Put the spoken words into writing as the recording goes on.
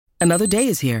Another day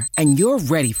is here, and you're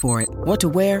ready for it. What to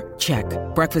wear? Check.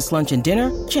 Breakfast, lunch, and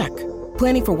dinner? Check.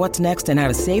 Planning for what's next and how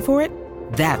to save for it?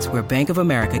 That's where Bank of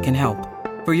America can help.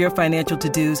 For your financial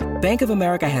to-dos, Bank of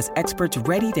America has experts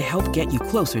ready to help get you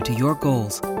closer to your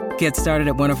goals. Get started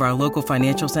at one of our local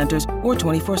financial centers or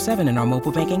 24/7 in our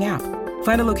mobile banking app.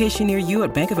 Find a location near you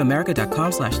at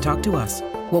bankofamerica.com/talktous.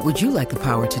 What would you like the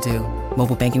power to do?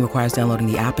 Mobile banking requires downloading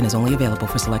the app and is only available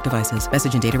for select devices.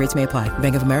 Message and data rates may apply.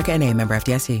 Bank of America N.A., member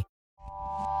FDIC.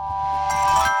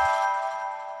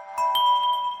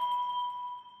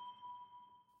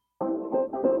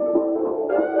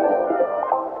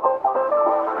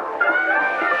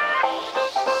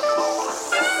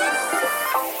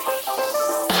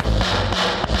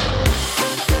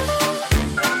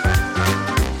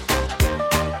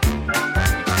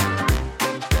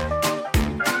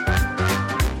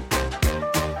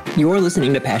 You're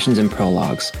listening to Passions and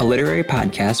Prologues, a literary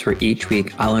podcast where each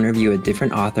week I'll interview a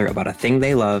different author about a thing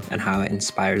they love and how it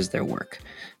inspires their work.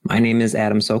 My name is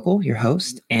Adam Sokol, your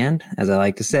host, and as I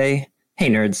like to say, hey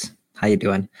nerds, how you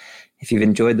doing? If you've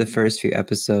enjoyed the first few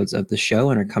episodes of the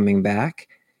show and are coming back,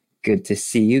 good to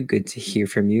see you, good to hear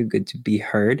from you, good to be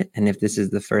heard. And if this is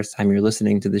the first time you're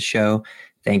listening to the show,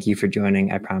 thank you for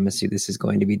joining. I promise you this is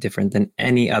going to be different than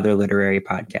any other literary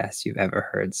podcast you've ever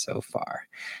heard so far.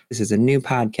 This is a new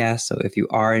podcast, so if you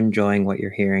are enjoying what you're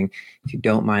hearing, if you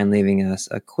don't mind leaving us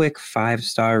a quick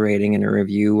 5-star rating and a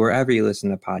review wherever you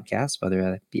listen to podcasts, whether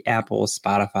that be Apple,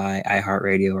 Spotify,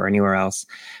 iHeartRadio, or anywhere else,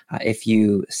 if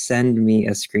you send me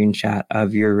a screenshot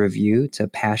of your review to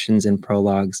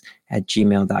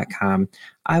passionsandprologues@gmail.com,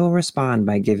 I will respond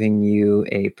by giving you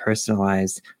a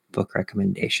personalized book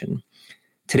recommendation.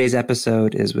 Today's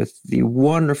episode is with the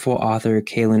wonderful author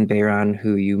Kalynn Bayron,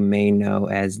 who you may know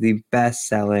as the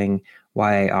best-selling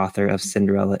YA author of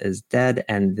Cinderella is Dead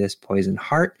and This Poison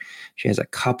Heart. She has a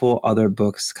couple other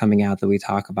books coming out that we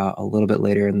talk about a little bit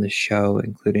later in the show,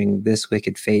 including This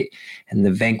Wicked Fate and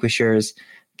The Vanquishers.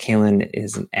 Kalynn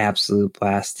is an absolute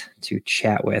blast to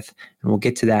chat with, and we'll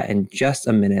get to that in just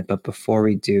a minute. But before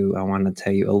we do, I want to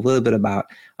tell you a little bit about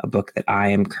a book that I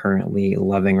am currently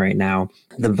loving right now,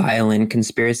 The Violin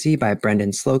Conspiracy by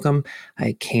Brendan Slocum.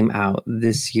 It came out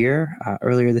this year,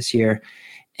 earlier this year,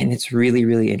 and it's really,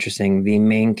 really interesting. The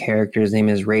main character's name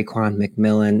is Raekwon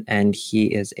McMillan, and he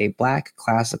is a Black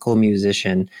classical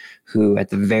musician who, at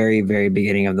the very, very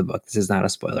beginning of the book, this is not a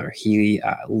spoiler, he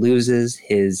loses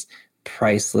his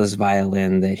priceless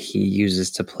violin that he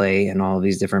uses to play in all of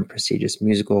these different prestigious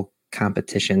musical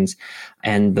competitions.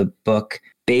 And the book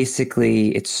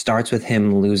basically, it starts with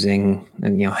him losing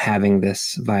and, having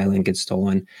this violin get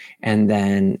stolen. And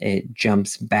then it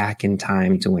jumps back in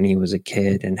time to when he was a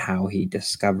kid and how he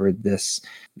discovered this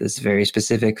very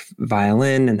specific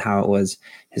violin and how it was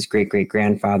his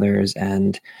great-great-grandfather's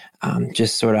and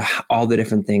just sort of all the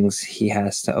different things he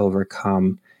has to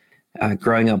overcome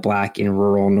growing up Black in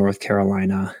rural North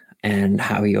Carolina, and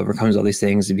how he overcomes all these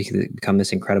things to become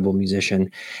this incredible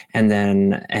musician, and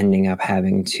then ending up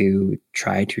having to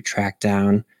try to track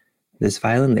down this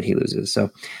violin that he loses.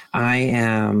 So I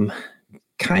am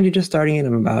kind of just starting it.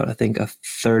 I'm about, I think, a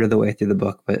third of the way through the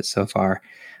book, but so far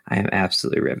I am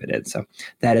absolutely riveted. So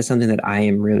that is something that I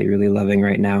am really, really loving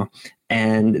right now.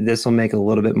 And this will make a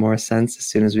little bit more sense as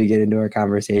soon as we get into our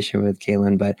conversation with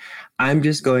Kalynn. But I'm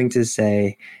just going to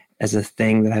say, as a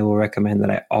thing that I will recommend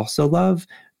that I also love,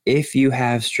 if you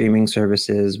have streaming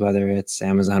services, whether it's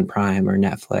Amazon Prime or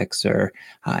Netflix or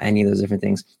any of those different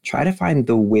things, try to find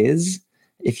The Wiz.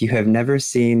 If you have never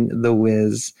seen The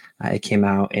Wiz, it came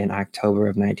out in October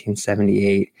of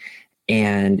 1978,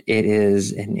 and it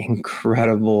is an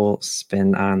incredible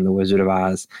spin on The Wizard of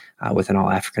Oz with an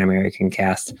all-African-American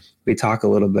cast. We talk a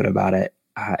little bit about it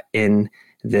in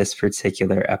this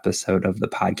particular episode of the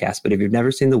podcast. But if you've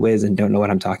never seen The Wiz and don't know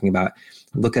what I'm talking about,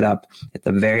 look it up. At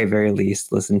the very, very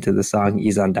least, listen to the song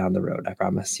Ease on Down the Road. I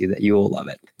promise you that you will love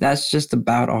it. That's just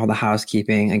about all the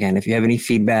housekeeping. Again, if you have any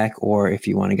feedback or if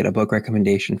you want to get a book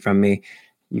recommendation from me,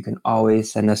 you can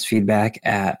always send us feedback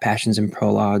at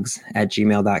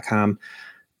passionsandprologues@gmail.com.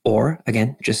 Or,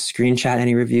 again, just screenshot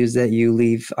any reviews that you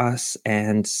leave us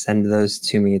and send those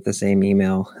to me at the same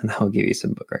email, and I'll give you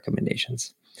some book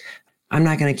recommendations. I'm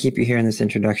not going to keep you here in this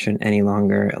introduction any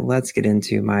longer. Let's get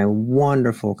into my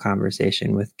wonderful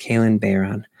conversation with Kalynn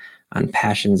Bayron on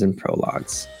Passions and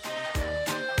Prologues.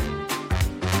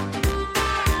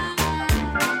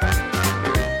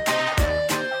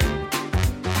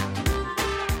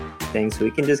 Things so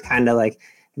we can just kind of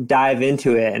dive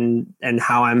into it, and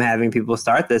how I'm having people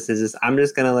start this is just, I'm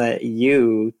just going to let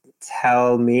you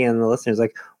tell me and the listeners,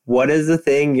 what is the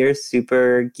thing you're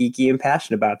super geeky and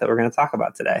passionate about that we're going to talk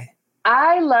about today?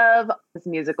 I love this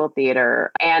musical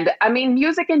theater and I mean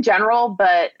music in general,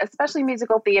 but especially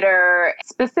musical theater,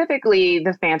 specifically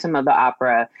the Phantom of the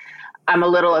Opera. I'm a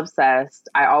little obsessed.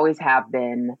 I always have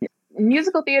been.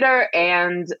 Musical theater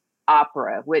and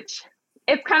opera, which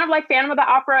it's kind of like Phantom of the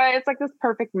Opera. It's like this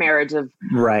perfect marriage of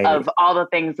Right. of all the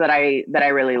things that I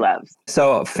really love.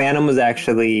 So Phantom was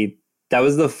actually, that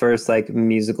was the first like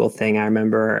musical thing I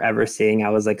remember ever seeing. I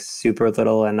was like super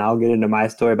little, and I'll get into my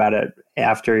story about it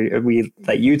after we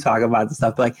let you talk about the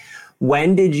stuff. But like,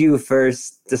 when did you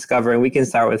first discover, and we can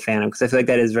start with Phantom, because I feel like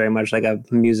that is very much like a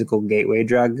musical gateway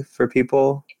drug for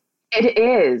people. It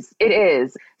is. It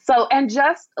is. So, and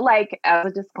just like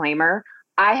as a disclaimer,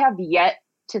 I have yet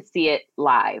to see it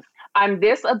live. I'm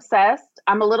this obsessed.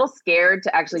 I'm a little scared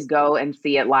to actually go and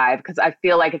see it live because I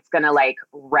feel like it's going to like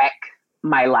wreck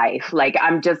my life. Like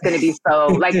I'm just going to be so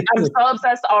like, I'm so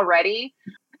obsessed already.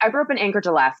 I grew up in Anchorage,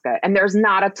 Alaska, and there's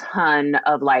not a ton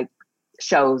of like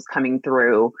shows coming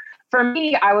through. For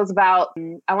me, I was about,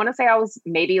 I want to say I was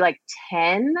maybe like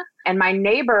 10, and my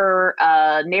neighbor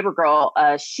girl,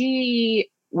 she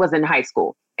was in high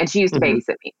school and she used to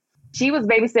babysit me. She was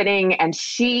babysitting and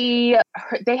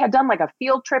they had done like a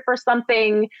field trip or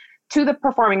something to the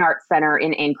Performing Arts Center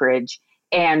in Anchorage,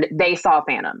 and they saw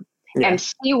Phantom. Yeah. And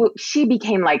she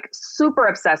became like super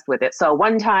obsessed with it. So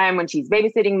one time when she's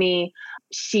babysitting me,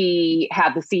 she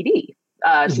had the CD,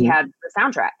 she had the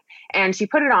soundtrack, and she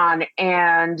put it on.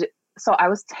 And so I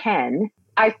was 10.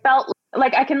 I felt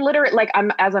like I can literally, like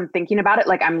as I'm thinking about it,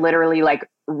 like I'm literally like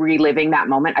reliving that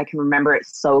moment. I can remember it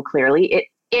so clearly.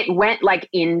 It went like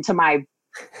into my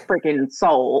freaking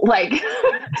soul. Like,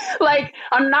 like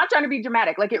I'm not trying to be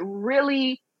dramatic. Like it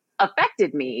really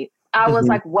affected me. I was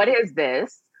like, what is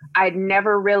this? I'd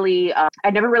never really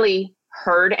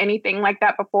heard anything like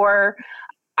that before.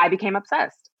 I became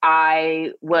obsessed.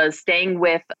 I was staying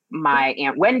with my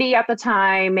Aunt Wendy at the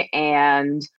time,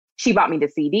 and she bought me the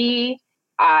CD.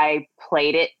 I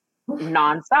played it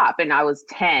nonstop, and I was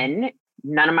 10.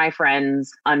 None of my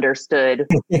friends understood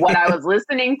what I was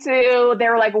listening to. They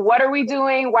were like, what are we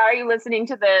doing? Why are you listening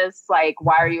to this? Like,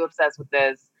 why are you obsessed with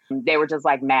this? They were just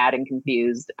like mad and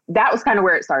confused. That was kind of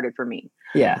where it started for me.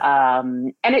 Yeah.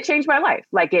 And it changed my life.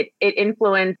 Like it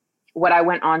influenced what I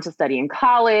went on to study in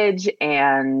college,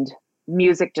 and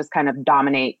music just kind of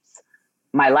dominates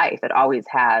my life. It always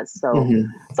has. So,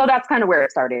 so that's kind of where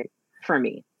it started for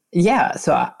me. Yeah.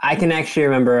 So I can actually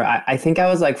remember, I think I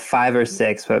was like 5 or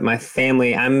 6, but my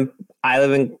family, I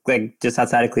live in like just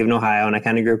outside of Cleveland, Ohio, and I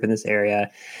kind of grew up in this area.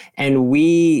 And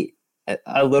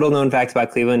a little known fact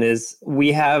about Cleveland is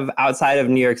we have, outside of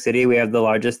New York City, we have the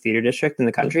largest theater district in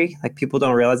the country. Like people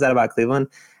don't realize that about Cleveland.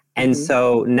 And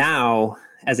so now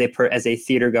as a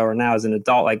theater goer now as an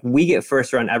adult, like we get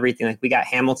first run everything. Like we got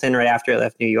Hamilton right after it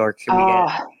left New York.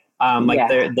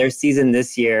 Their season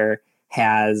this year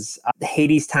has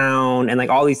Hadestown and like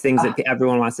all these things that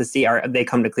everyone wants to see they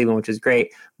come to Cleveland, which is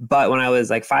great. But when I was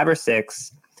like 5 or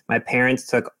 6, my parents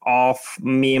took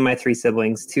me and my 3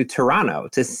 siblings to Toronto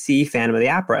to see Phantom of the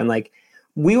Opera. And like,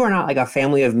 we were not like a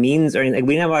family of means or anything. Like,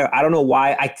 we never, I don't know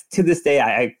why. To this day,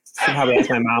 I should probably ask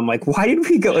my mom, like, why did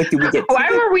we go? Like, did we get? Why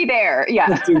were we there?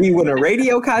 Yeah. Did we win a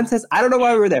radio contest? I don't know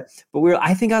why we were there, but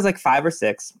I think I was like 5 or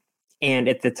 6. And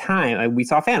at the time, we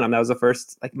saw Phantom. That was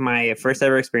my first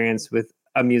ever experience with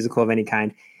a musical of any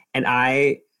kind. And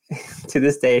to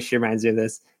this day, she reminds me of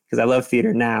this because I love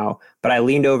theater now. But I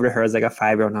leaned over to her as like a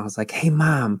 5-year-old, and I was like, "Hey,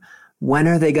 Mom, when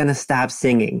are they gonna stop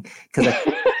singing?" Because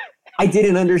I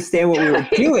didn't understand what we were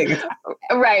doing.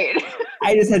 Right.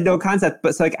 I just had no concept.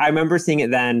 But so like I remember seeing it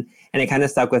then, and it kind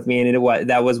of stuck with me. And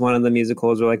that was one of the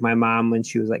musicals where like my mom, when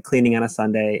she was like cleaning on a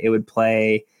Sunday, it would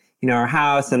play, our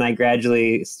house, and I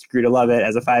gradually grew to love it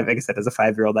as a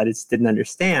 5-year-old. I just didn't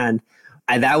understand.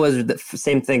 That was the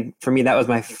same thing for me. That was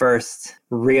my first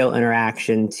real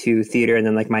interaction to theater. And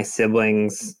then like my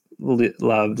siblings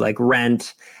loved like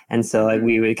Rent. And so like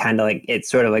we would kind of like, it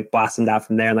sort of like blossomed out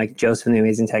from there, and like Joseph and the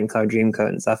Amazing Technicolor Dreamcoat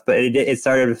and stuff. But it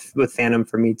started with Phantom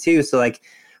for me too. So like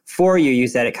for you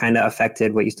said it kind of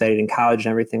affected what you studied in college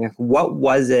and everything. Like, what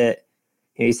was it?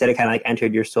 You said it kind of like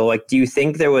entered your soul. Like, do you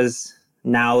think there was,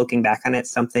 now looking back on it,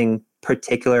 something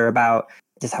particular about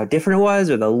just how different it was,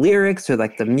 or the lyrics, or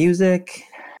like the music?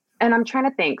 And I'm trying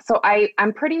to think. So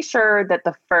I'm pretty sure that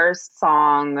the first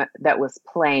song that was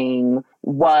playing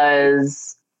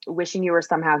was Wishing You Were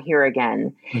Somehow Here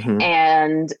Again.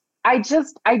 And I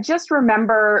just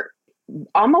remember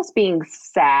almost being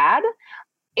sad.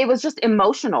 It was just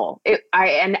emotional.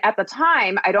 And at the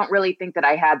time, I don't really think that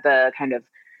I had the kind of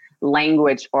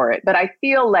language for it, but I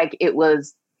feel like it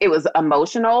was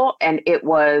emotional, and it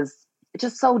was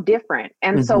just so different.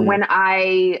 And so when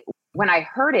I when I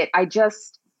heard it, I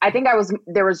think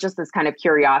there was just this kind of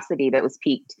curiosity that was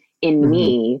piqued in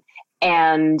me.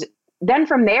 And then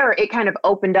from there, it kind of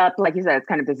opened up, like you said, it's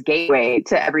kind of this gateway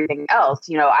to everything else.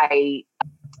 You know, I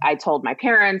told my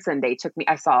parents and they took me,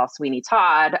 I saw Sweeney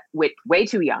Todd way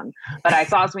too young, but I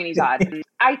saw Sweeney Todd.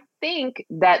 I think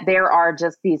that there are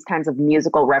just these kinds of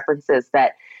musical references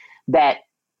that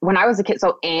when I was a kid,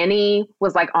 so Annie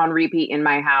was like on repeat in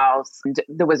my house,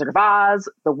 The Wizard of Oz,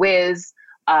 The Wiz,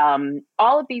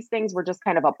 all of these things were just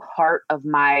kind of a part of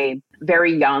my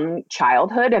very young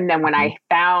childhood. And then when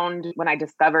I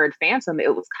discovered Phantom,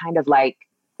 it was kind of like,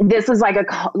 this was like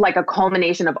a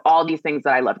culmination of all these things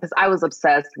that I love, because I was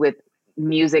obsessed with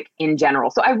music in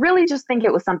general. So I really just think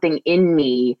it was something in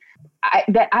me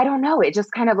that I don't know. It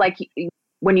just kind of like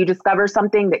when you discover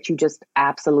something that you just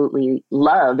absolutely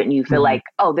love and you feel like,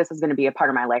 oh, this is going to be a part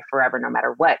of my life forever, no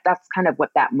matter what. That's kind of what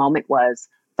that moment was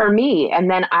for me. And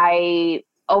then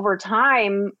over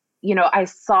time, you know,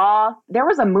 there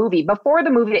was a movie before the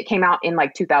movie that came out in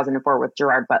like 2004 with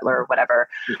Gerard Butler or whatever.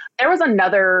 There was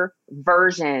another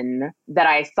version that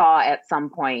I saw at some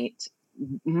point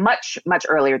much, much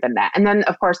earlier than that. And then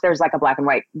of course there's like a black and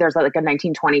white, there's like a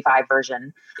 1925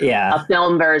 version, a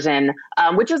film version,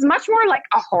 which is much more like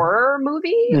a horror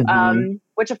movie,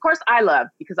 which of course I love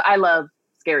because I love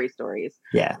scary stories.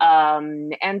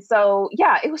 And so,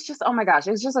 it was just, oh my gosh,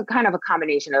 it was just a kind of a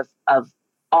combination of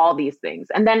all these things.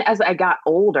 And then as I got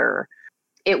older,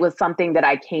 it was something that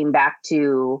I came back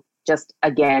to just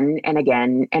again and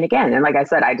again and again. And like I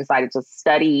said, I decided to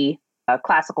study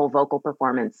classical vocal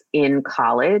performance in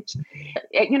college.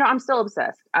 You know, I'm still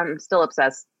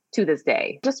obsessed to this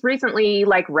day. Just recently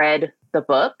read the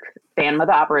book. Phantom of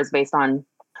the Opera is based on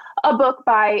a book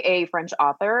by a French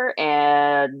author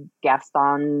and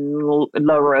Gaston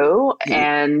Leroux.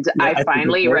 And I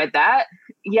finally read that.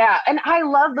 Yeah. And I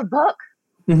love the book.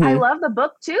 I love the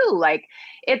book too. Like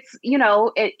it's, you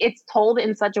know, it's told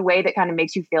in such a way that kind of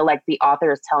makes you feel like the author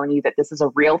is telling you that this is a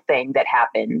real thing that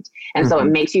happened. And so it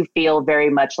makes you feel very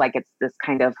much like it's this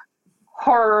kind of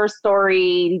horror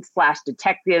story /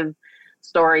 detective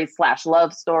story /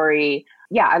 love story.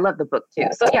 Yeah, I love the book too.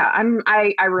 So yeah,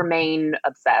 I remain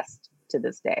obsessed to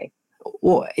this day.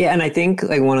 Well, yeah, and I think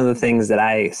like one of the things that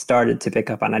I started to pick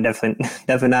up on, I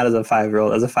definitely not as a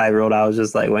 5-year-old. As a 5-year-old, I was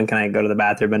just like, when can I go to the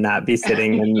bathroom and not be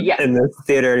sitting in the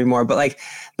theater anymore? But like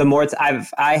the more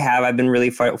I've been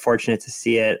really fortunate to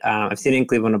see it. I've seen it in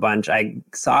Cleveland a bunch. I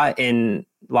saw it in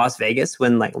Las Vegas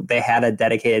when like they had a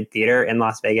dedicated theater in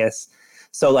Las Vegas.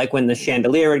 So like when the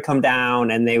chandelier would come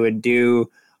down and they would do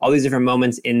all these different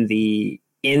moments in the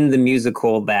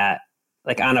musical that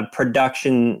like on a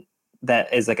production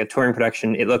that is like a touring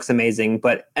production, it looks amazing,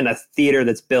 but in a theater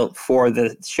that's built for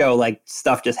the show, like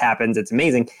stuff just happens. It's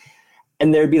amazing.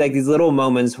 And there'd be like these little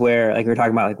moments where like we were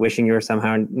talking about like wishing you were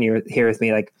somehow near here with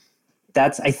me. Like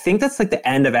I think that's like the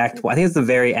end of Act 1. I think it's the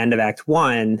very end of Act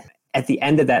 1. At the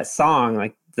end of that song,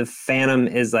 like the Phantom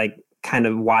is like kind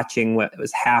of watching what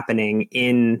was happening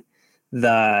in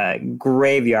the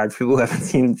graveyard. For people who haven't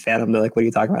seen Phantom, they're like, what are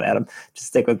you talking about, Adam? Just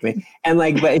stick with me. And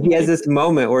like, but he has this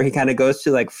moment where he kind of goes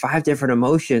through like 5 different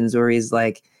emotions where he's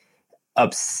like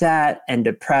upset and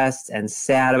depressed and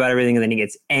sad about everything. And then he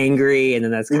gets angry. And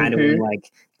then that's kind of when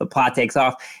like the plot takes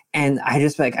off. And I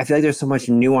just like, I feel like there's so much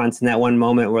nuance in that one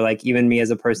moment where like, even me as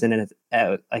a person and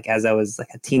like, as I was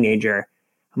like a teenager,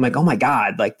 I'm like, oh my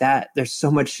God, like that, there's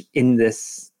so much in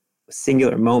this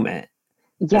singular moment.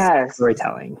 Yes.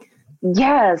 Storytelling.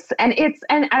 Yes. And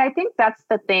I think that's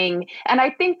the thing. And I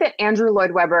think that Andrew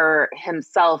Lloyd Webber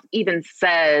himself even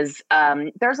says,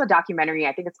 there's a documentary,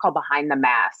 I think it's called Behind the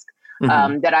Mask,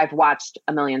 that I've watched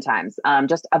a million times,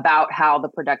 just about how the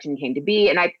production came to be.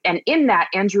 And in that,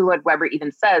 Andrew Lloyd Webber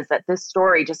even says that this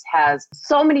story just has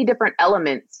so many different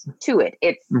elements to it.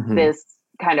 It's this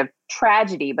kind of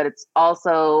tragedy, but it's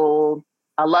also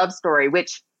a love story,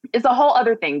 which is a whole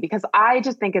other thing, because I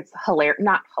just think it's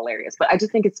not hilarious, but I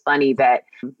just think it's funny that,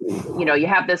 you know, you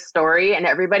have this story and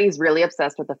everybody's really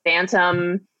obsessed with the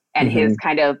Phantom and his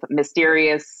kind of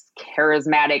mysterious,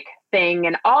 charismatic thing.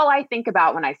 And all I think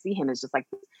about when I see him is just like,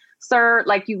 sir,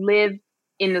 like you live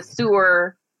in the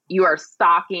sewer, you are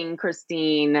stalking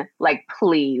Christine, like,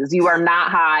 please, you are not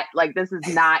hot. Like, this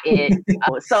is not it.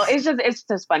 So it's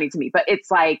just funny to me, but it's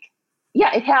like,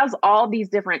 yeah, it has all these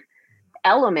different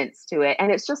elements to it,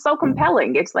 and it's just so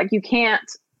compelling. It's like you can't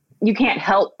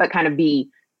help but kind of be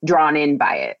drawn in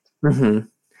by it.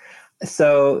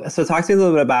 So talk to me a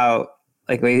little bit about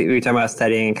like we were talking about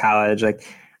studying in college. Like,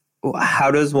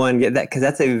 how does one get that? Because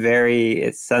that's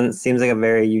seems like a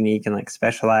very unique and like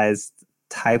specialized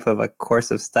type of a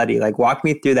course of study. Like, walk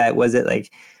me through that. Was it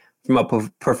like from a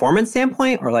performance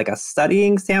standpoint or like a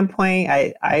studying standpoint?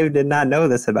 I did not know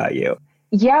this about you.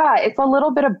 Yeah, it's a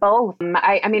little bit of both.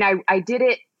 I mean, I did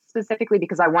it specifically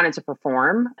because I wanted to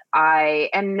perform.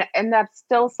 And that's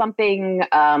still something,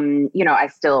 I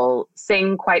still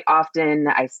sing quite often.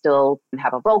 I still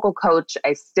have a vocal coach.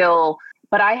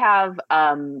 But I have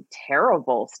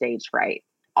terrible stage fright.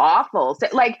 Awful.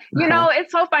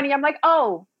 It's so funny. I'm like,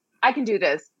 oh, I can do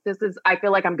this. I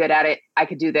feel like I'm good at it. I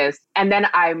could do this. And then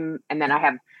I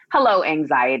have hello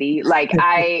anxiety. Like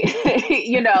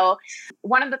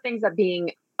one of the things that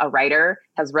being a writer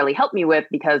has really helped me with,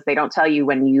 because they don't tell you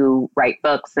when you write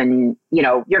books and,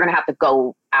 you're going to have to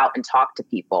go out and talk to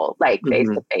people like face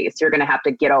to face. You're going to have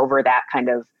to get over that kind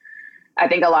of, I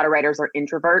think a lot of writers are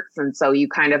introverts. And so you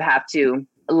kind of have to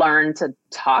learn to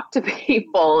talk to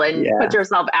people and put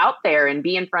yourself out there and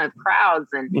be in front of crowds.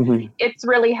 And it's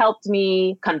really helped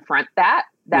me confront that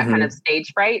kind of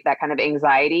stage fright, that kind of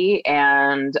anxiety.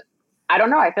 And I don't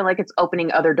know, I feel like it's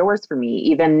opening other doors for me,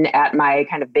 even at my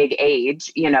kind of big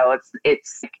age.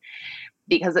 It's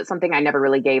because it's something I never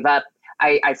really gave up.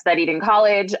 I studied in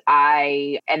college.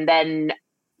 And then,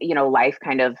 life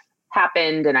kind of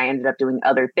happened and I ended up doing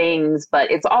other things,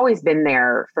 but it's always been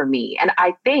there for me. And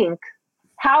I think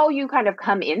how you kind of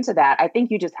come into that, I think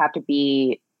you just have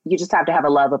to have a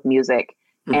love of music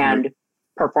and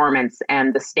performance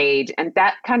and the stage. And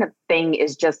that kind of thing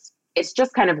it's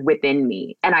just kind of within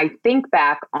me. And I think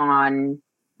back on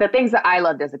the things that I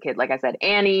loved as a kid, like I said,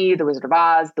 Annie, The Wizard of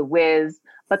Oz, The Wiz,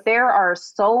 but there are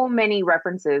so many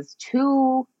references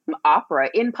to opera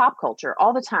in pop culture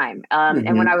all the time.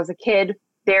 And when I was a kid,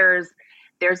 there's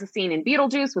a scene in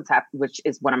Beetlejuice, which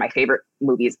is one of my favorite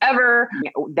movies ever,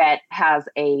 that has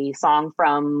a song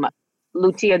from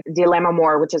Lucia di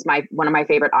Lammermoor, which is one of my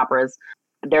favorite operas.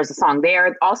 There's a song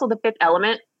there. Also, The Fifth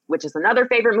Element, which is another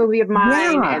favorite movie of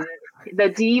mine. Yeah. And the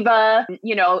diva,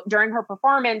 during her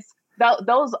performance,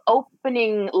 those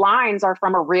opening lines are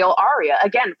from a real aria,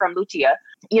 again, from Lucia.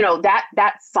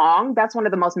 That song, that's one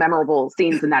of the most memorable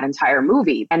scenes in that entire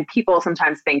movie. And people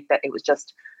sometimes think that it was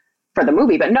just for the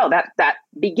movie, but no, that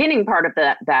beginning part of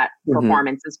that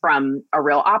performance is from a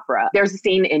real opera. There's a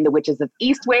scene in The Witches of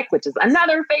Eastwick, which is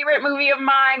another favorite movie of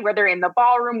mine, where they're in the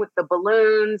ballroom with the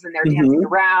balloons and they're dancing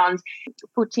around.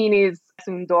 Puccini's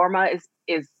Nessun Dorma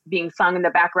is being sung in the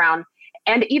background.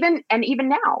 And even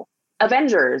now,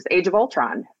 Avengers, Age of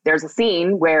Ultron, there's a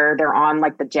scene where they're on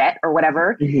like the jet or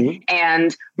whatever,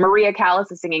 and Maria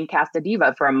Callas is singing Casta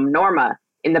Diva from Norma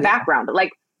in the background.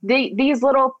 Like these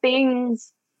little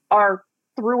things are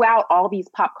throughout all these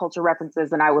pop culture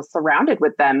references, and I was surrounded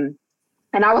with them,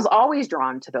 and I was always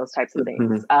drawn to those types of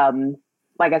things.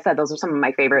 Like I said, those are some of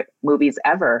my favorite movies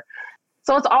ever.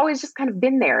 So it's always just kind of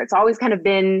been there. It's always kind of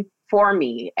been for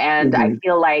me. And I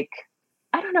feel like,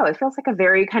 I don't know, it feels like a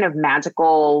very kind of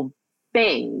magical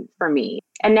thing for me.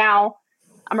 And now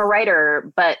I'm a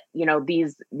writer, but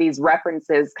these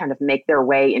references kind of make their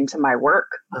way into my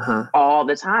work all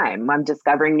the time. I'm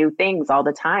discovering new things all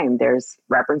the time. There's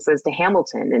references to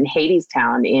Hamilton and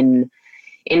Hadestown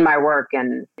in my work.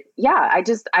 And yeah, I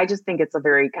just think it's a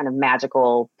very kind of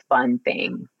magical, fun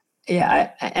thing.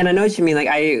 Yeah. And I know what you mean.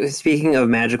 Like speaking of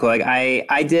magical, like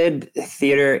I did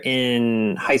theater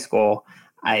in high school.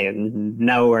 I'm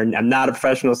not a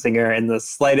professional singer in the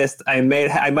slightest. I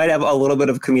might have a little bit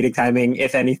of comedic timing,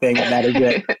 if anything, and that is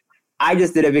it. I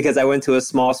just did it because I went to a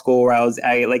small school where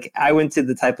I went to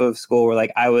the type of school where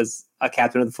like I was a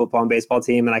captain of the football and baseball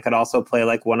team, and I could also play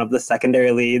like one of the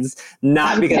secondary leads,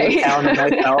 not because I was talented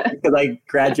myself, because I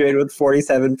graduated with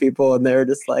 47 people and they're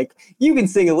just like, you can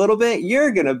sing a little bit, you're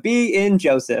gonna be in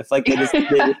Joseph. Like they just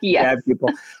grab people.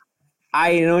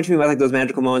 I know what you mean by like those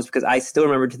magical moments, because I still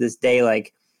remember to this day,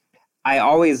 like I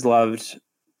always loved,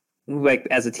 like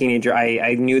as a teenager,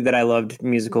 I knew that I loved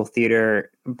musical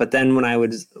theater, but then when I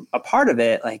was a part of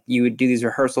it, like you would do these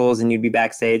rehearsals and you'd be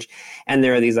backstage, and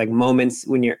there are these like moments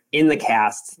when you're in the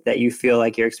cast that you feel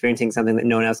like you're experiencing something that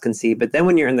no one else can see. But then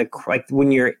when you're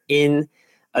in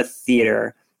a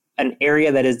theater, an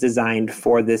area that is designed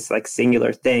for this like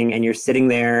singular thing, and you're sitting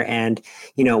there and,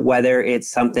 whether it's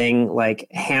something like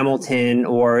Hamilton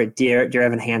or Dear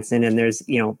Evan Hansen, and there's,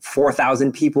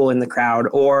 4,000 people in the crowd,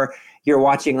 or you're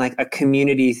watching like a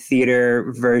community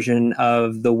theater version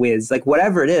of The Wiz, like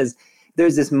whatever it is,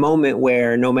 there's this moment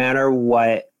where no matter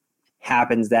what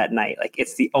happens that night, like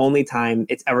it's the only time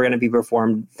it's ever going to be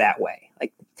performed that way.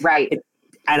 Like, right.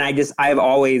 I've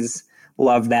always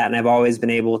loved that. And I've always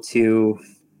been able to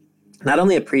not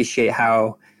only appreciate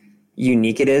how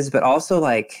unique it is, but also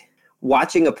like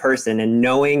watching a person and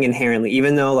knowing inherently,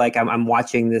 even though like I'm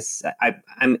watching this,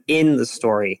 I'm in the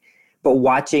story, but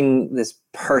watching this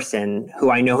person who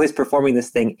I know is performing this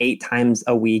thing 8 times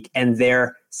a week, and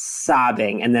they're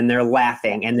sobbing, and then they're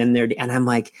laughing, and then and I'm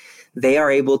like, they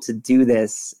are able to do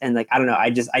this. And like, I don't know,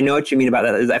 I know what you mean about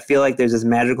that. I feel like there's this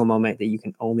magical moment that you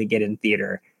can only get in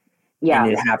theater. Yeah.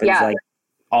 And it happens like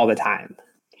all the time.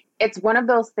 It's one of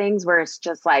those things where it's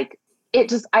just like,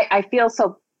 I feel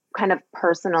so kind of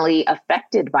personally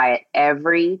affected by it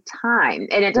every time.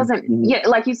 And it doesn't,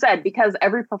 like you said, because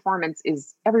every performance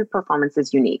is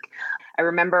unique. I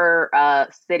remember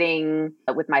sitting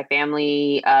with my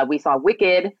family. We saw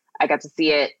Wicked. I got to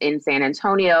see it in San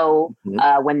Antonio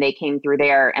when they came through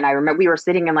there. And I remember we were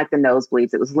sitting in like the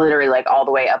nosebleeds. It was literally like all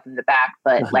the way up in the back.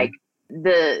 But like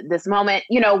this moment,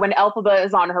 when Elphaba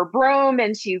is on her broom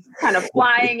and she's kind of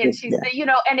flying and she's,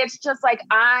 and it's just like,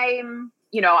 I'm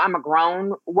a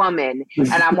grown woman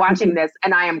and I'm watching this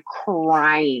and I am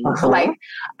crying. Like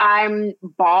I'm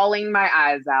bawling my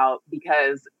eyes out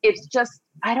because it's just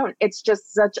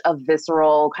such a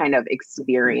visceral kind of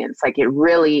experience. Like it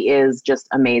really is just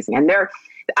amazing. And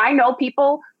I know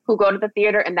people who go to the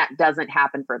theater and that doesn't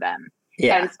happen for them.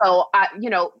 Yeah. And so,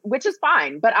 which is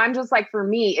fine, but I'm just like, for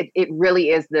me, it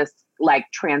really is this like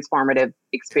transformative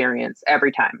experience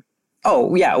every time.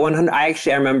 Oh yeah, 100. I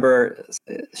remember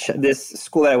this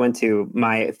school that I went to.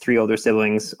 My 3 older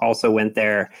siblings also went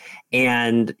there,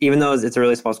 and even though it's a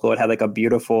really small school, it had like a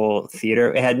beautiful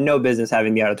theater. It had no business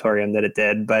having the auditorium that it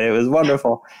did, but it was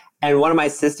wonderful. And one of my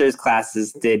sister's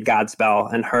classes did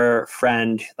Godspell, and her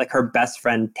friend, like her best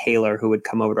friend Taylor, who would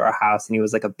come over to our house, and he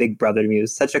was like a big brother to me. He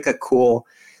was such like a cool.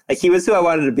 Like he was who I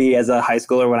wanted to be as a high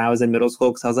schooler when I was in middle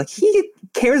school, because I was like, he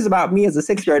cares about me as a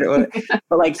 6th grader.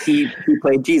 But like he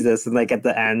played Jesus, and like at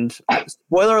the end,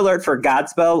 spoiler alert for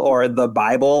Godspell or the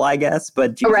Bible, I guess.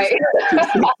 But Jesus,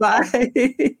 right.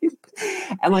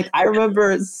 And like I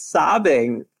remember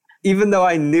sobbing, even though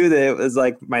I knew that it was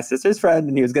like my sister's friend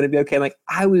and he was going to be okay. Like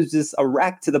I was just a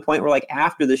wreck to the point where like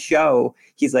after the show,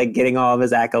 he's like getting all of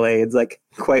his accolades, like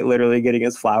quite literally getting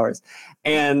his flowers,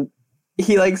 and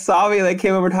he like saw me, like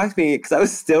came over and talked to me because I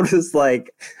was still just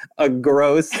like a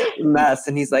gross mess.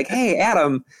 And he's like, "Hey,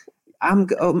 Adam,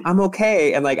 I'm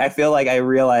okay." And like, I feel like I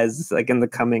realized like in the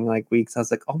coming like weeks, I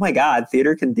was like, "Oh my God,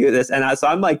 theater can do this." And so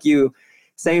I'm like you,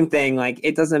 same thing. Like,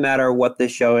 it doesn't matter what the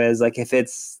show is. Like if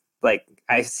it's like,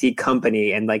 I see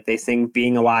Company and like they sing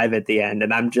Being Alive at the end.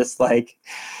 And I'm just like,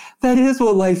 that is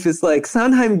what life is like.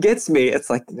 Sondheim gets me.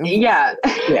 It's like,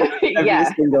 every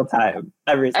single time,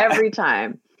 every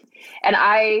time. And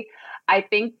I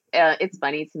think it's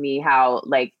funny to me how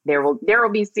like there will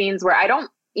be scenes where I don't,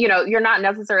 you're not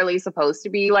necessarily supposed to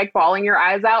be like bawling your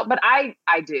eyes out, but I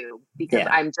do, because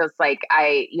I'm just like,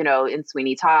 in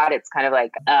Sweeney Todd, it's kind of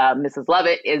like Mrs.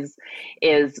 Lovett is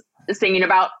singing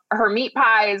about her meat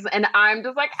pies, and I'm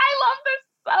just like, I love this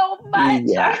so much.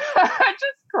 Yeah. Just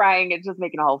crying and just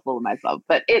making a whole fool of myself.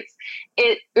 But it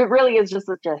really is just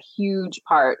such a huge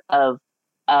part of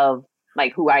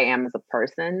like who I am as a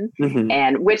person.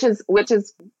 And which is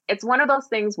it's one of those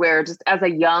things where just as a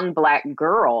young Black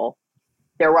girl,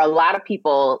 there were a lot of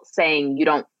people saying you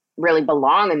don't really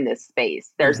belong in this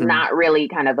space. There's not really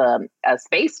kind of a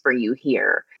space for you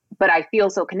here, but I feel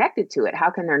so connected to it. How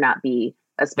can there not be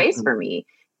a space for me?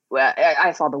 Well,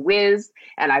 I saw The Wiz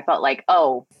and I felt like,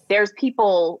 oh, there's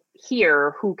people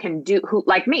here who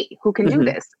like me, who can do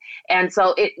this. And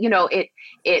so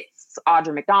it's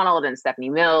Audra McDonald and Stephanie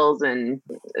Mills and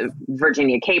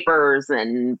Virginia Capers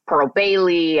and Pearl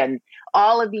Bailey and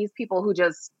all of these people who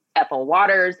just Ethel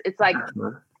Waters. It's like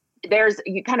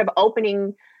you kind of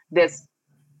opening this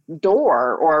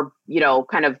door, or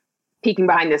kind of peeking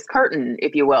behind this curtain,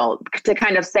 if you will, to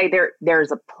kind of say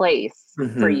there's a place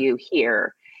for you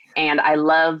here. And I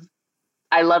love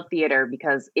theater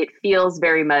because it feels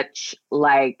very much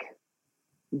like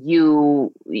there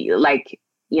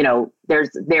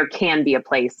can be a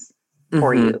place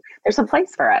for you. There's a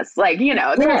place for us. Like,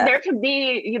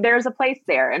 there's a place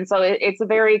there. And so it's a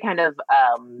very kind of,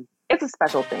 it's a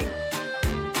special thing.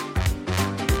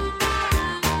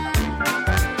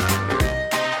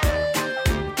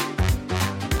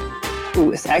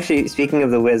 Ooh, actually, speaking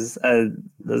of The Wiz,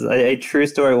 there's a true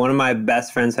story. One of my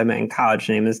best friends I met in college,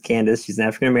 her name is Candace. She's an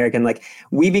African-American. Like,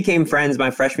 we became friends my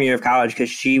freshman year of college because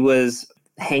she was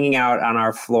hanging out on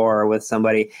our floor with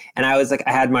somebody. And I was like,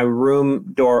 I had my room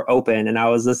door open and I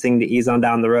was listening to Ease on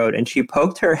Down the Road. And she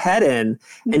poked her head in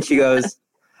and she goes,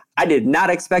 I did not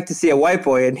expect to see a white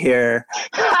boy in here.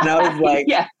 And I was like,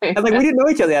 Yeah. we didn't know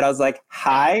each other yet. I was like,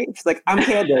 hi. She's like, I'm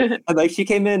Candace. And like, she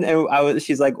came in and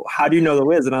she's like, how do you know The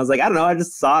Wiz? And I was like, I don't know. I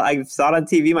saw it on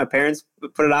TV. My parents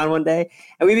put it on one day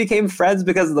and we became friends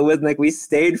because of The Wiz. And like, we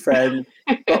stayed friends.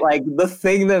 But like, the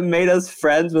thing that made us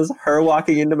friends was her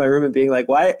walking into my room and being like,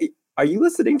 why are you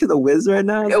listening to The Wiz right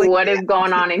now? Like, what is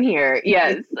going on in here?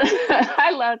 Yes.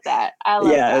 I love that.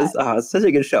 It's such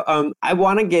a good show. I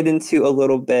want to get into a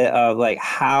little bit of like,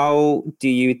 how do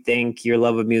you think your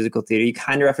love of musical theater, you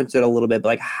kind of referenced it a little bit, but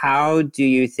like, how do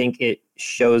you think it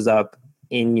shows up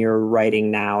in your writing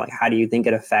now? Like, how do you think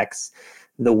it affects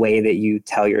the way that you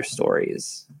tell your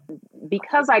stories?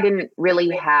 Because I didn't really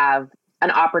have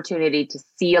an opportunity to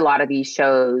see a lot of these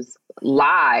shows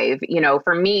live,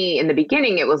 for me in the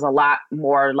beginning, it was a lot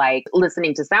more like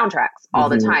listening to soundtracks all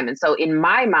the time. And so in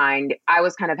my mind, I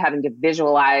was kind of having to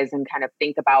visualize and kind of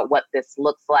think about what this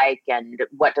looks like and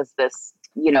what does this,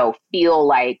 feel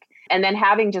like. And then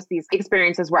having just these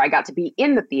experiences where I got to be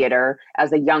in the theater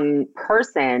as a young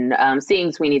person,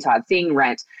 seeing Sweeney Todd, seeing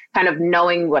Rent, kind of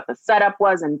knowing what the setup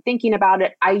was and thinking about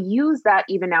it. I use that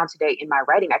even now today in my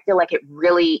writing. I feel like it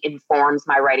really informs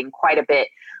my writing quite a bit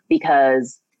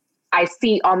because I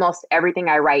see almost everything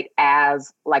I write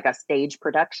as like a stage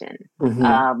production.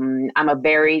 I'm a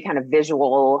very kind of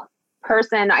visual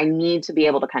person. I need to be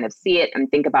able to kind of see it and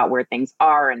think about where things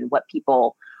are and what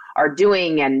people are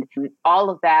doing, and all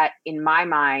of that in my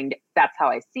mind. That's how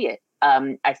I see it.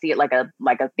 I see it like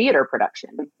a theater production.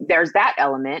 There's that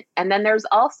element, and then there's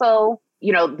also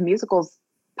musicals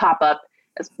pop up,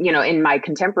 in my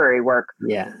contemporary work.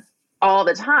 Yeah, all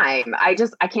the time. I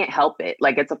can't help it.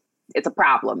 Like it's a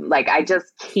problem. Like I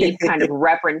just keep kind of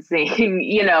referencing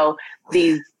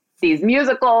these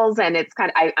musicals, and it's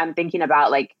kind of I'm thinking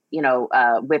about like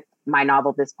with my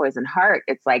novel, This Poison Heart,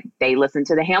 it's like they listen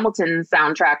to the Hamilton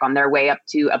soundtrack on their way up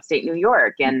to upstate New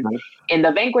York. And in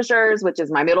The Vanquishers, which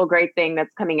is my middle grade thing that's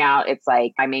coming out, it's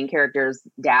like my main character's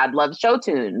dad loves show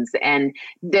tunes. And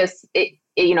it's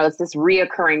this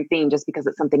reoccurring theme just because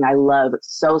it's something I love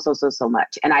so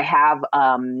much. And I have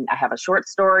a short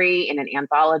story in an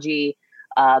anthology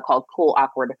called Cool,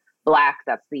 Awkward, Black.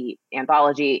 That's the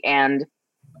anthology. And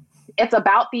it's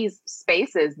about these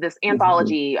spaces, this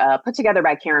anthology put together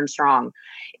by Karen Strong.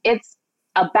 It's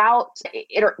about,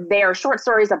 they are short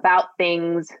stories about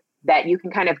things that you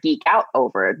can kind of geek out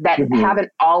over that haven't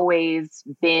always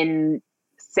been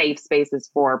safe spaces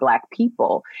for Black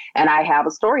people. And I have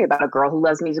a story about a girl who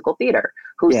loves musical theater,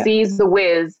 who sees The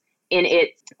Wiz in it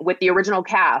with the original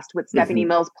cast, with Stephanie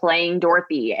Mills playing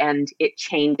Dorothy, and it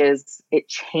changes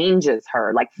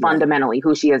her, like fundamentally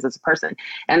who she is as a person.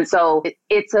 And so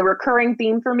it's a recurring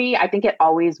theme for me. I think it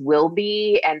always will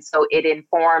be. And so it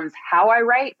informs how I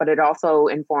write, but it also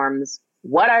informs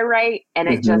what I write. And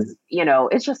it just,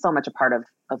 it's just so much a part of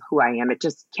who I am. It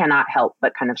just cannot help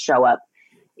but kind of show up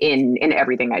in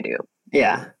everything I do.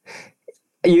 Yeah.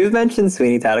 You've mentioned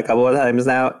Sweeney Todd a couple of times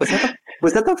now.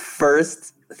 Was that the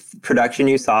first production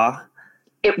you saw?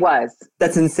 It was.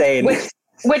 That's insane.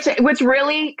 Which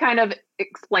really kind of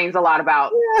explains a lot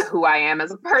about who I am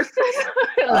as a person.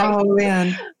 Oh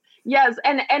man. Yes,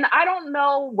 and I don't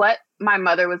know what my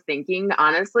mother was thinking,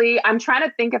 honestly. I'm trying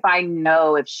to think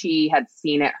if she had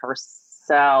seen it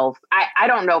herself. I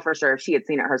don't know for sure if she had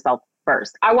seen it herself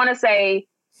first. I want to say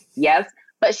yes,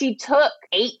 but she took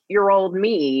 8-year-old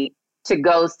me to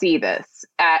go see this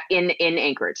in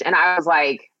Anchorage. And I was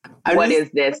like, what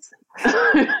is this?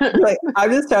 Like,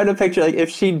 I'm just trying to picture, like, if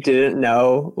she didn't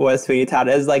know what Sweeney Todd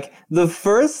is, like the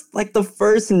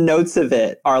first notes of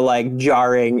it are like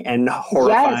jarring and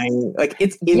horrifying. Yes. Like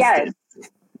it's instant.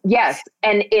 Yes.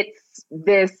 And it's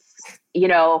this,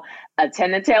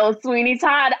 Attend the Tale of Sweeney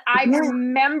Todd. I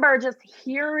remember just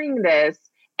hearing this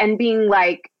and being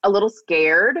like a little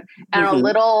scared and a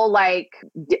little like,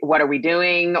 what are we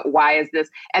doing? Why is this?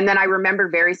 And then I remember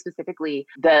very specifically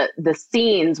the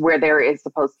scenes where there is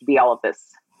supposed to be all of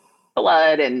this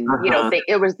blood and,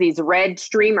 it was these red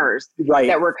streamers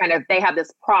that were they had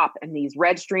this prop and these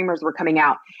red streamers were coming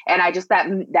out. And I just,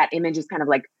 that image is kind of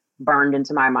like burned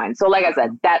into my mind. So like I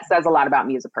said, that says a lot about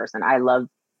me as a person. I love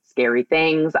scary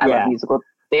things. I love musical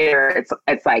theater.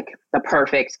 It's like the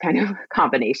perfect kind of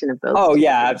combination of those. Oh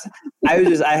yeah. I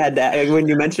had that, like, when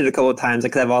you mentioned it a couple of times,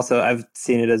 because I've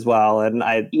seen it as well. And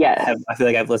I feel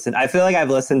like I've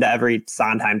listened to every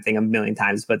Sondheim thing a million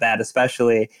times, but that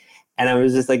especially. And I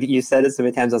was just like, you said it so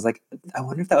many times. I was like, I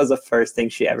wonder if that was the first thing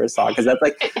she ever saw. Cause that's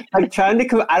like trying to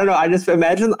come, I don't know. I'm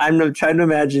trying to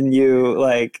imagine you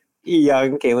like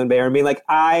young Kalynn Bayron being like,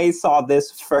 I saw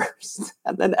this first.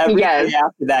 And then everything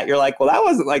after that, you're like, well, that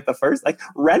wasn't like the first. Like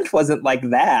Rent wasn't like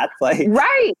that. Like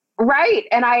Right.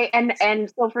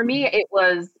 And so for me, it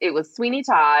was Sweeney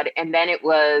Todd, and then it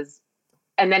was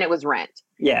Rent.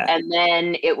 Yeah. And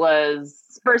then it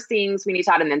was first seeing Sweeney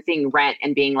Todd and then seeing Rent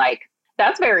and being like,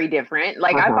 that's very different.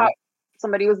 Like I thought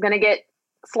somebody was going to get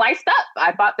sliced up.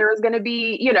 I thought there was going to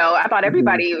be, I thought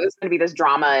everybody was going to be this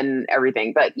drama and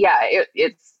everything. But yeah,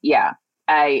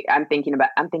 I'm thinking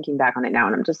back on it now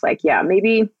and I'm just like, yeah,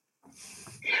 maybe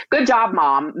good job,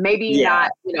 Mom. Maybe not,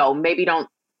 maybe don't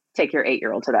take your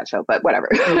 8-year-old to that show, but whatever.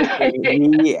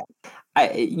 Yeah.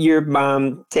 Your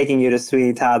mom taking you to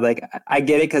Sweeney Todd, like I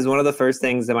get it, because one of the first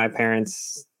things that my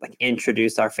parents like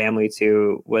introduced our family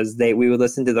to was we would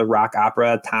listen to the rock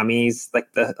opera Tommy's, like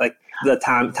the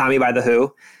Tommy by the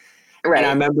Who. Right. And I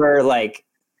remember like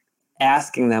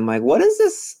asking them like, what is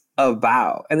this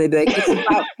about? And they'd be like, it's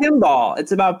about pinball.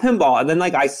 It's about pinball. And then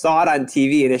like I saw it on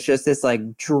TV and it's just this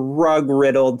like drug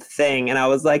riddled thing. And I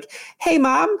was like, hey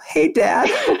mom, hey dad,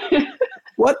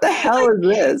 what the hell is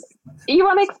this? You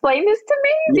want to explain this to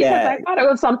me? Because I thought it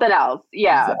was something else.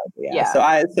 Yeah. Exactly,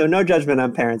 yeah. So no judgment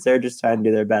on parents. They're just trying to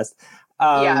do their best.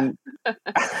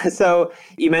 So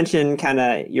you mentioned kind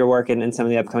of your work in some of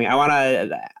the upcoming. I want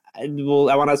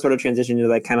to sort of transition to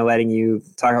like kind of letting you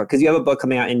talk about, because you have a book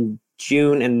coming out in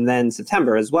June and then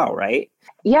September as well, right?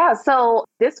 Yeah. So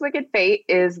This Wicked Fate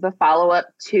is the follow-up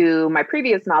to my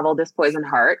previous novel, This Poison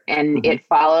Heart. And it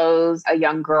follows a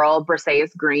young girl,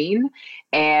 Briseis Green,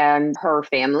 and her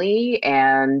family.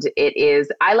 And it is,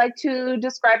 I like to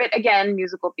describe it, again,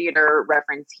 musical theater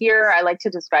reference here. I like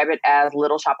to describe it as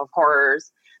Little Shop of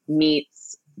Horrors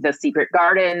meets The Secret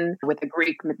Garden with a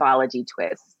Greek mythology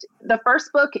twist. The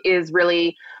first book is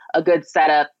really a good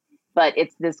setup, but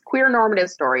it's this queer normative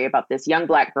story about this young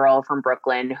Black girl from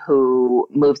Brooklyn who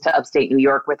moves to upstate New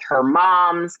York with her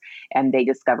moms, and they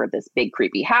discover this big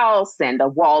creepy house and a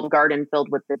walled garden filled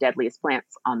with the deadliest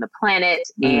plants on the planet.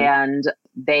 And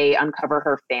they uncover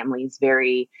her family's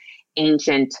very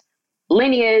ancient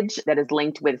lineage that is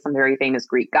linked with some very famous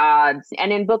Greek gods.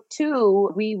 And in book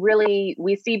 2, we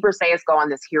see Briseis go on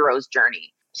this hero's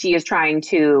journey. She is trying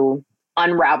to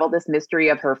unravel this mystery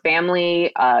of her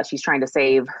family. She's trying to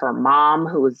save her mom,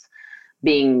 who is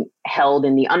being held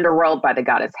in the underworld by the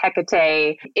goddess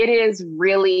Hecate. It is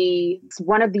really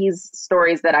one of these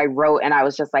stories that I wrote, and I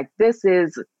was just like, this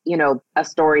is, a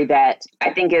story that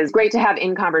I think is great to have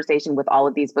in conversation with all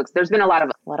of these books. There's been a lot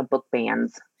of book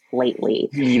bans lately.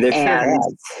 But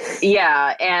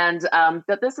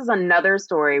this is another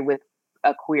story with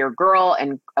a queer girl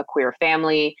and a queer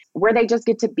family where they just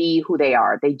get to be who they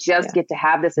are. They just get to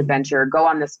have this adventure, go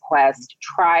on this quest,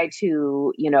 try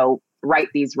to, right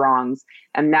these wrongs.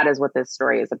 And that is what this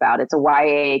story is about. It's a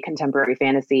YA contemporary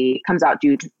fantasy. It comes out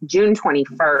June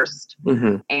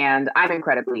 21st. And I'm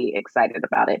incredibly excited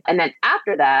about it. And then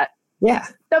after that,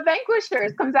 The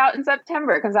Vanquishers comes out in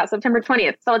September. It comes out September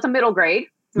 20th. So it's a middle grade.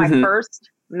 It's my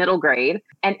first middle grade.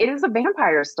 And it is a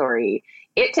vampire story.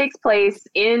 It takes place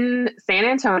in San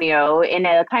Antonio, in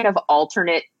a kind of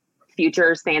alternate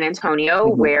future San Antonio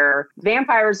where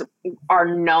vampires are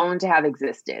known to have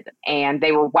existed, and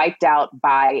they were wiped out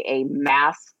by a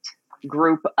masked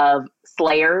group of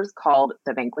slayers called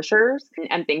the Vanquishers.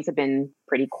 And things have been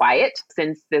pretty quiet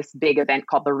since this big event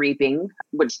called the Reaping,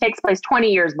 which takes place 20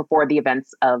 years before the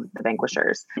events of the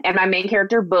Vanquishers. And my main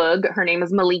character, Boog, her name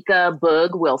is Malika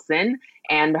Boog Wilson,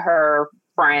 and her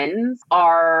friends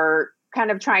are kind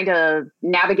of trying to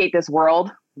navigate this world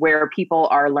where people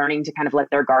are learning to kind of let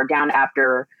their guard down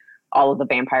after all of the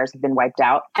vampires have been wiped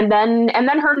out. And then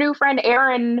her new friend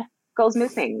Erin goes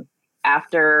missing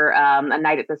after a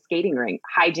night at the skating rink.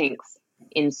 Hijinks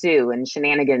ensue and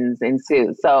shenanigans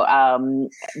ensue. So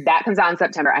that comes out in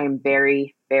September. I am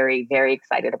very, very, very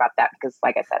excited about that because,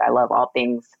 like I said, I love all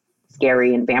things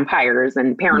scary and vampires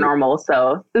and paranormal.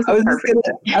 So this is perfect.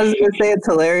 I was gonna say it's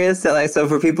hilarious that, like, so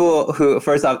for people who,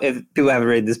 first off, if people haven't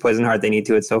read This Poison Heart, they need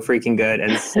to. It's so freaking good.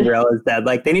 And Cinderella's dead.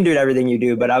 Like, they need to read everything you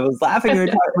do. But I was laughing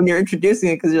when you're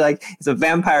introducing it because you're like, it's a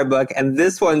vampire book and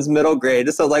this one's middle grade.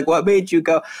 So like, what made you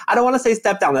go? I don't want to say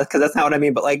step down because that's not what I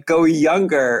mean. But like, go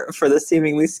younger for the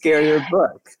seemingly scarier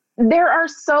book. There are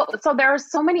so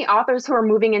many authors who are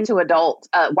moving into adult,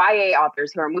 YA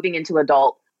authors who are moving into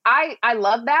adult. I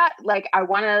love that. Like, I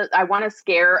want to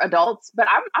scare adults, but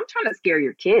I'm trying to scare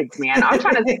your kids, man. I'm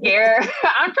trying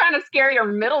to scare your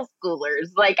middle schoolers.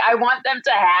 Like, I want them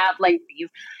to have like these.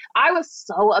 I was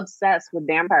so obsessed with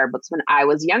vampire books when I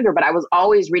was younger, but I was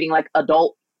always reading like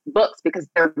adult books because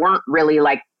there weren't really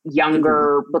like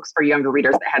younger books for younger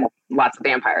readers that had lots of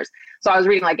vampires. So I was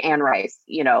reading like Anne Rice,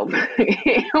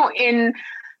 in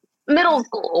middle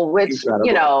school, which,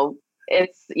 Incredible.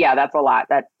 that's a lot.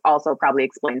 That also probably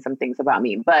explains some things about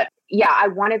me. But yeah, I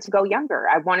wanted to go younger.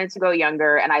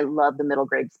 And I love the middle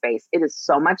grade space. It is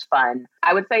so much fun.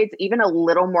 I would say it's even a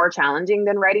little more challenging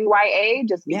than writing YA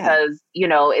just because,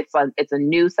 it's a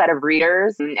new set of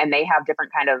readers and they have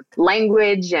different kind of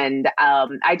language. And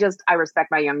I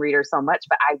respect my young readers so much,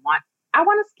 but I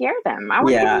want to scare them. I want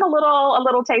to give them a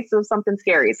little taste of something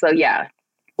scary. So yeah.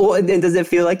 Well, and does it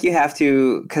feel like you have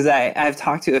to, because I've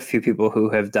talked to a few people who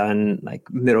have done like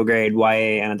middle grade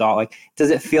YA and adult, like,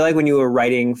 does it feel like when you were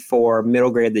writing for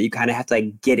middle grade that you kind of have to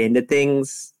like get into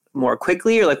things more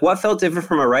quickly, or like what felt different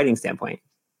from a writing standpoint?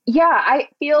 Yeah, I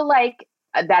feel like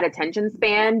that attention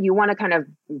span, you want to kind of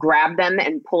grab them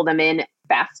and pull them in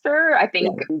faster. I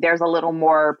think there's a little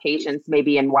more patience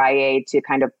maybe in YA to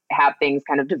kind of have things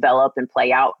kind of develop and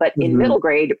play out. But in middle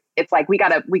grade, it's like we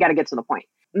gotta get to the point.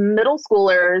 Middle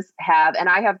schoolers and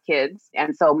I have kids.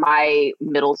 And so my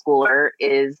middle schooler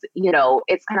is,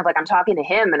 it's kind of like I'm talking to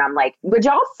him and I'm like, would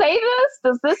y'all say this?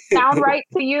 Does this sound right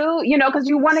to you? Because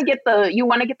you want to get the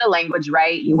language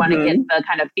right. You want to get the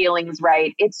kind of feelings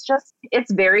right. It's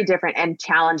very different and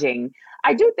challenging.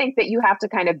 I do think that you have to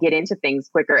kind of get into things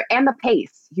quicker, and the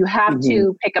pace. You have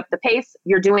to pick up the pace.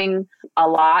 You're doing a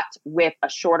lot with a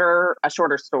shorter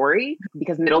story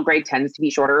because middle grade tends to be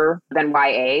shorter than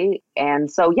YA. And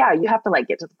so, you have to like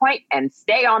get to the point and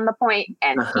stay on the point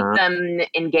and keep them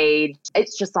engaged.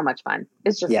 It's just so much fun.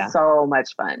 It's just so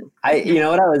much fun.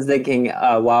 What I was thinking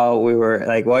while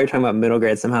you're talking about middle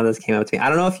grade, somehow this came up to me. I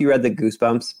don't know if you read the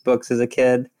Goosebumps books as a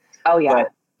kid. Oh, yeah.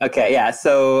 Okay, yeah.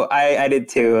 So I did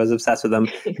too. I was obsessed with them.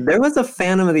 There was a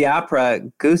Phantom of the Opera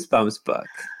Goosebumps book.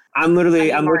 I'm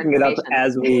looking it up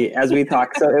as we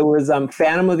talk. So it was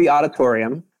Phantom of the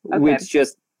Auditorium, which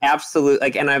just absolute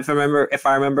and if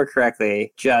I remember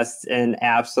correctly, just an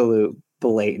absolute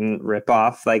blatant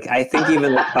ripoff. Like I think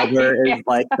even the cover is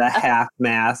like the half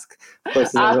mask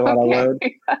versus what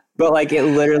but like it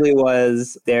literally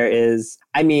was.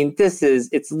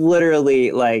 It's literally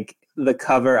like. The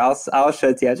cover, I'll show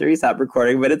it to you after we stop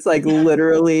recording, but it's like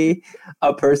literally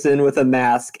a person with a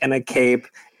mask and a cape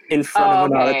in front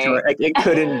of an auditorium. Like, it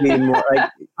couldn't be more. Like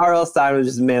R.L. Stine was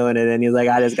just mailing it in. He's like,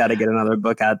 I just got to get another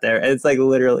book out there. And it's like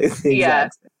literally the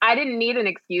exact same. I didn't need an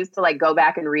excuse to like go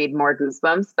back and read more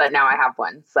Goosebumps, but now I have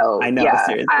one. So I know,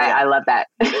 seriously. I love that.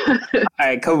 All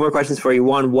right, a couple more questions for you.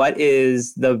 One, what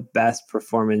is the best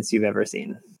performance you've ever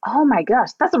seen? Oh my gosh,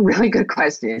 that's a really good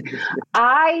question.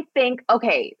 I think,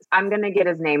 I'm going to get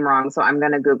his name wrong, so I'm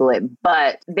going to Google it.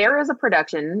 But there is a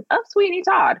production of Sweeney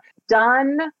Todd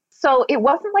done. So it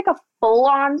wasn't like a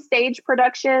full-on stage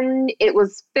production. It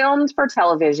was filmed for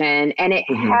television, and it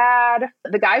had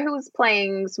the guy who was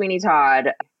playing Sweeney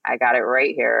Todd. I got it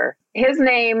right here. His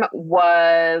name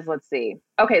was, let's see.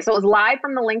 Okay, so it was live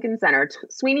from the Lincoln Center.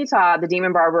 Sweeney Todd, the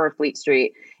Demon Barber of Fleet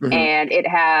Street. And it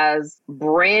has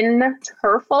Bryn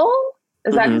Terfel.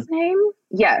 Is that his name?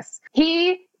 Yes.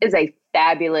 He is a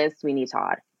fabulous Sweeney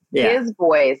Todd. Yeah. His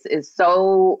voice is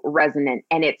so resonant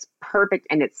and it's perfect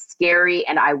and it's scary.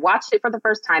 And I watched it for the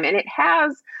first time and it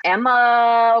has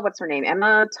what's her name?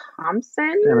 Emma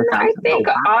Thompson. I think.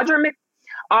 Oh, wow.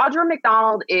 Audra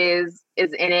McDonald is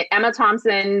in it. Emma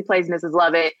Thompson plays Mrs.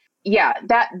 Lovett. Yeah,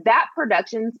 that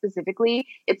production specifically,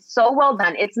 it's so well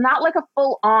done. It's not like a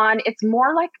full on, it's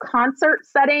more like concert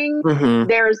setting.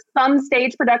 There's some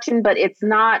stage production, but it's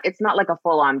not like a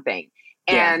full on thing.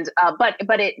 And but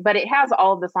it has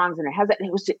all of the songs and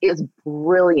it was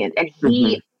brilliant. And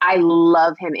I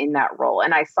love him in that role.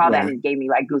 And I saw that and it gave me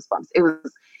like goosebumps.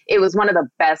 It was one of the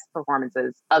best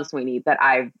performances of Sweeney that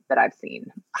I've seen.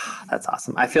 That's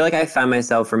awesome. I feel like I find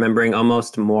myself remembering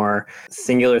almost more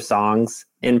singular songs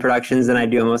in productions than I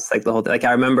do almost like the whole thing. Like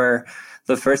I remember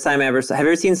the first time have you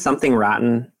ever seen Something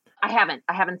Rotten? I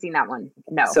haven't seen that one.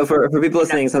 No. So for people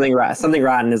listening, Something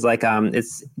Rotten is like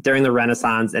it's during the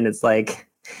Renaissance and it's like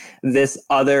this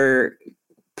other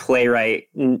playwright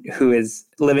who is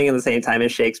living in the same time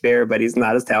as Shakespeare, but he's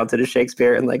not as talented as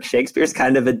Shakespeare. And like Shakespeare's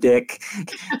kind of a dick.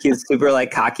 He's super like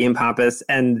cocky and pompous.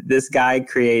 And this guy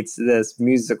creates this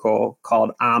musical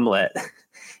called Omelette.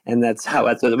 And that's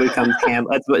what it becomes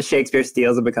Hamlet. That's what Shakespeare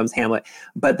steals and becomes Hamlet.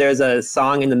 But there's a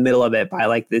song in the middle of it by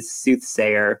like this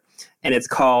soothsayer. And it's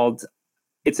called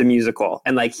it's a musical.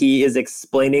 And like, he is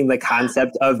explaining the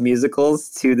concept of musicals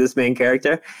to this main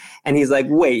character. And he's like,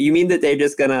 wait, you mean that they're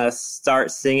just going to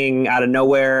start singing out of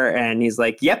nowhere? And he's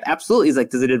like, yep, absolutely. He's like,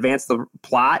 does it advance the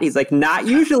plot? He's like, not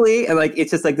usually. And like,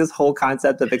 it's just like this whole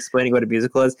concept of explaining what a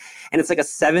musical is. And it's like a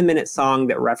 7-minute song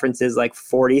that references like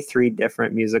 43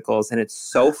 different musicals. And it's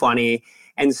so funny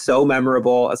and so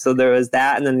memorable. So there was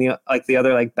that. And then the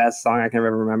other like best song I can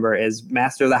ever remember is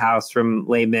Master of the House from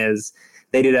Les Mis.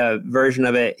 They did a version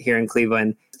of it here in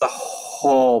Cleveland. The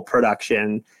whole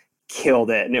production killed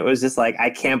it. And it was just like, I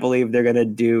can't believe they're going to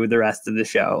do the rest of the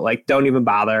show. Like, don't even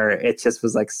bother. It just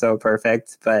was like so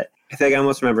perfect. But I think I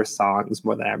almost remember songs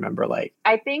more than I remember like.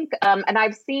 I think, and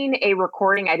I've seen a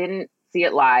recording. I didn't see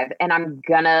it live. And I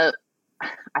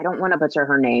don't want to butcher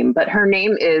her name, but her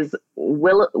name is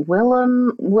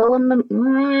Willem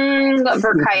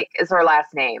Verkijk is her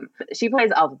last name. She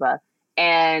plays Elphaba.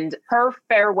 And her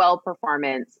farewell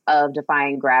performance of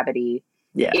Defying Gravity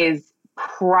is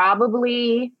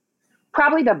probably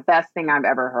the best thing I've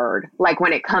ever heard. Like,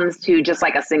 when it comes to just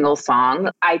like a single song,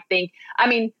 I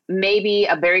mean, maybe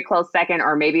a very close second,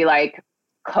 or maybe like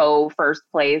first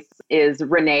place is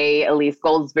Renee Elise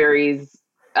Goldsberry's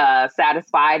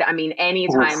Satisfied. I mean,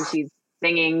 anytime she's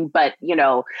singing, but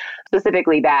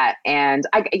specifically that. And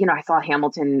I saw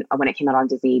Hamilton when it came out on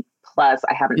Disney Plus.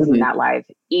 I haven't seen that live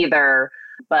either.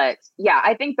 But yeah,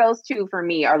 I think those two for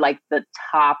me are like the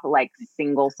top like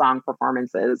single song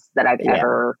performances that I've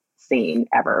ever seen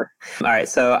ever. All right.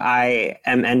 So I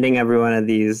am ending every one of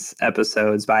these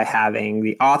episodes by having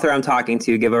the author I'm talking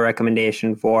to give a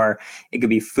recommendation for. It could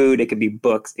be food, it could be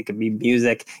books, it could be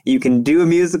music. You can do a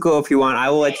musical if you want. I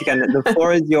will let you the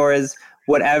floor is yours.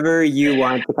 Whatever you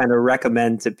want to kind of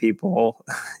recommend to people.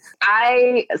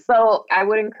 I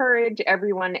would encourage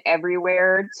everyone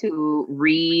everywhere to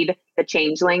read The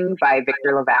Changeling by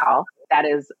Victor LaValle. That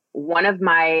is one of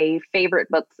my favorite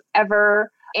books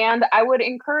ever. And I would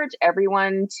encourage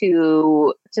everyone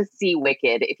to see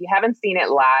Wicked. If you haven't seen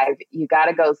it live, you got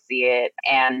to go see it.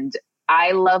 And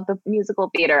I love the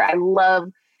musical theater. I love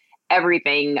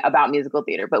everything about musical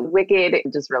theater, but Wicked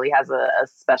just really has a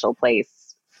special place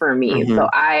for me. So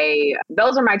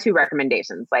those are my two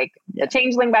recommendations, like The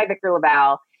Changeling by Victor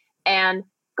LaValle and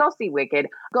go see Wicked.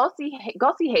 Go see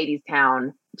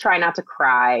Hadestown. Try not to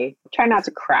cry,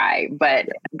 but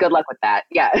good luck with that.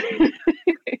 Yeah.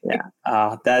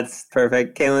 Oh, that's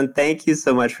perfect. Kalynn, thank you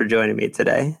so much for joining me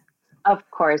today. Of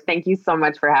course. Thank you so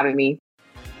much for having me.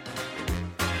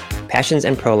 Passions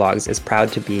and Prologues is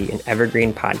proud to be an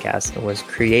evergreen podcast and was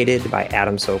created by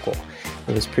Adam Sokol.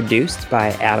 It was produced by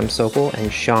Adam Sokol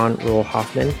and Sean Rule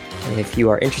Hoffman. And if you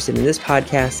are interested in this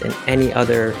podcast and any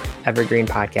other evergreen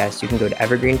podcast, you can go to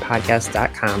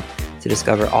evergreenpodcast.com to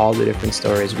discover all the different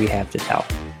stories we have to tell.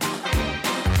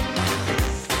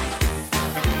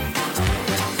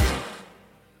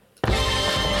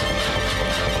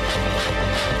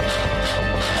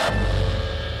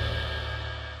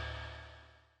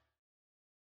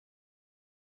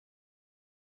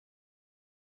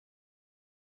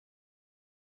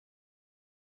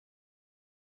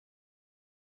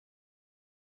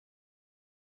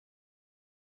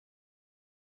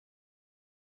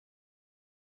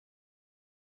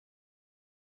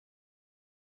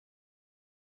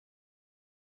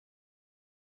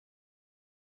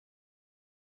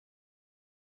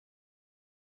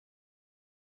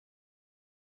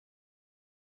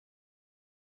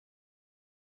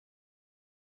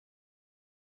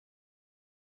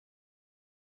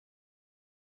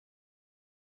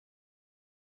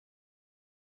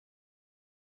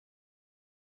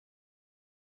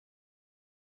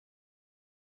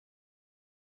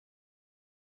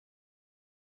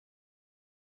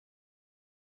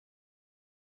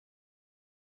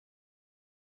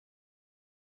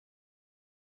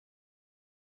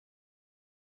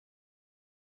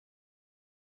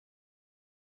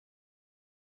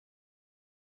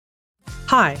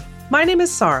 Hi, my name is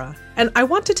Sarah, and I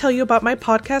want to tell you about my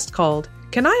podcast called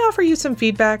Can I Offer You Some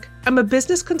Feedback? I'm a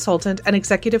business consultant and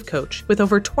executive coach with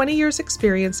over 20 years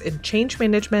experience in change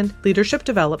management, leadership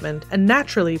development, and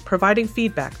naturally providing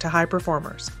feedback to high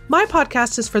performers. My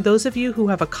podcast is for those of you who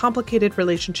have a complicated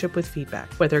relationship with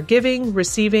feedback, whether giving,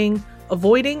 receiving,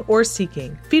 avoiding, or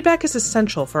seeking. Feedback is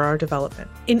essential for our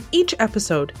development. In each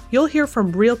episode, you'll hear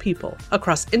from real people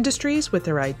across industries with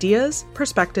their ideas,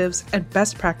 perspectives, and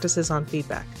best practices on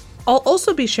feedback. I'll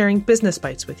also be sharing business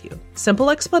bites with you, simple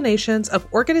explanations of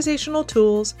organizational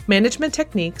tools, management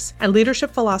techniques, and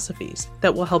leadership philosophies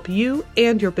that will help you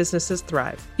and your businesses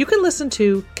thrive. You can listen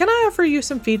to Can I Offer You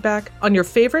Some Feedback on your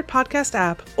favorite podcast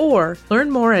app or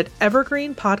learn more at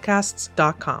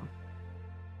evergreenpodcasts.com.